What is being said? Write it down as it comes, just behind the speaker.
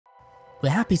We're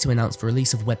happy to announce the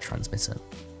release of Web Transmitter.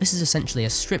 This is essentially a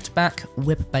stripped back,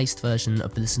 web-based version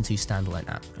of the LISTENTO standalone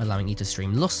app, allowing you to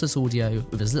stream lossless audio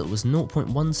with as little as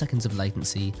 0.1 seconds of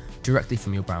latency directly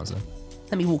from your browser.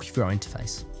 Let me walk you through our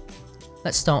interface.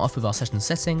 Let's start off with our session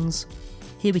settings.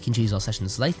 Here we can choose our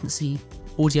session's latency,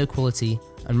 audio quality,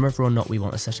 and whether or not we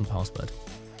want a session password.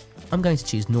 I'm going to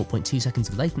choose 0.2 seconds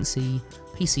of latency,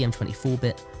 PCM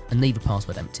 24-bit, and leave the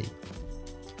password empty.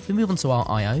 If we move on to our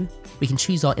I/O, we can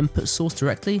choose our input source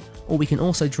directly, or we can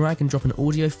also drag and drop an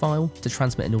audio file to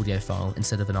transmit an audio file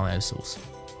instead of an I/O source.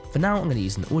 For now, I'm going to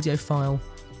use an audio file.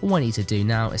 All I need to do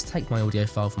now is take my audio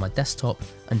file from my desktop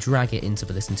and drag it into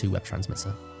the LISTENTO web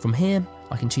transmitter. From here,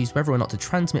 I can choose whether or not to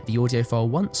transmit the audio file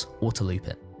once or to loop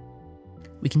it.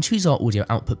 We can choose our audio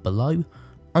output below.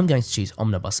 I'm going to choose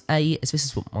Omnibus A, as this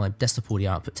is what my desktop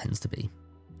audio output tends to be.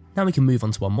 Now we can move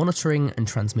on to our monitoring and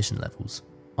transmission levels.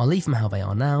 I'll leave them how they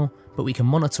are now, but we can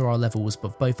monitor our levels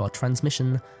of both our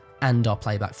transmission and our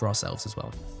playback for ourselves as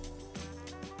well.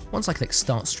 Once I click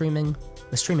Start Streaming,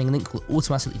 the streaming link will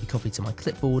automatically be copied to my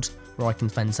clipboard, where I can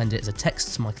then send it as a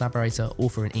text to my collaborator or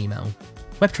through an email.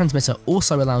 Web Transmitter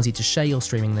also allows you to share your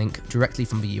streaming link directly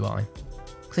from the UI.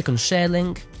 Click on Share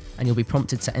Link, and you'll be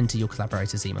prompted to enter your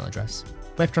collaborator's email address.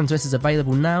 Web Transmitter is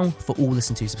available now for all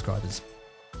LISTENTO subscribers.